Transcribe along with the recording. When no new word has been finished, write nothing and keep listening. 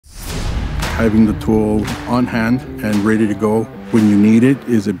having the tool on hand and ready to go when you need it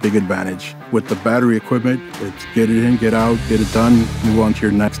is a big advantage. With the battery equipment, it's get it in, get out, get it done, move on to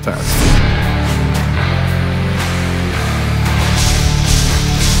your next task.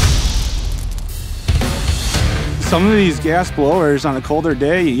 Some of these gas blowers on a colder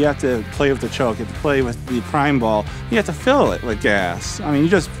day, you have to play with the choke, you have to play with the prime ball. You have to fill it with gas. I mean, you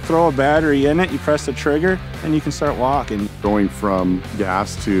just throw a battery in it, you press the trigger, and you can start walking. Going from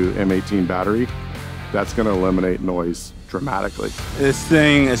gas to M18 battery, that's going to eliminate noise dramatically. This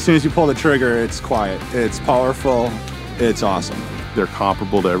thing, as soon as you pull the trigger, it's quiet, it's powerful, it's awesome. They're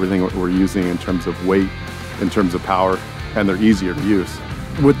comparable to everything we're using in terms of weight, in terms of power, and they're easier to use.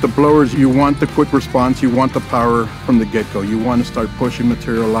 With the blowers, you want the quick response, you want the power from the get-go. You want to start pushing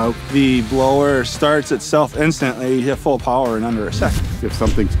material out. The blower starts itself instantly, you hit full power in under a second. If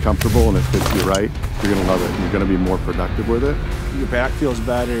something's comfortable and it fits you right, you're going to love it. You're going to be more productive with it. Your back feels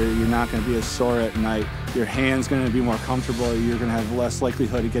better, you're not going to be as sore at night. Your hand's going to be more comfortable, you're going to have less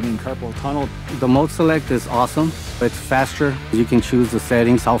likelihood of getting carpal tunnel. The mode select is awesome. It's faster. You can choose the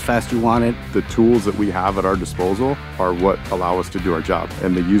settings, how fast you want it. The tools that we have at our disposal are what allow us to do our job.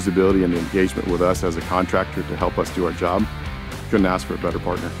 And the usability and the engagement with us as a contractor to help us do our job, couldn't ask for a better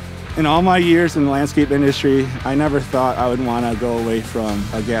partner. In all my years in the landscape industry, I never thought I would want to go away from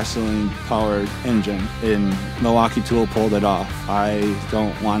a gasoline-powered engine. And Milwaukee Tool pulled it off. I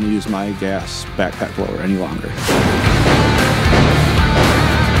don't want to use my gas backpack blower any longer.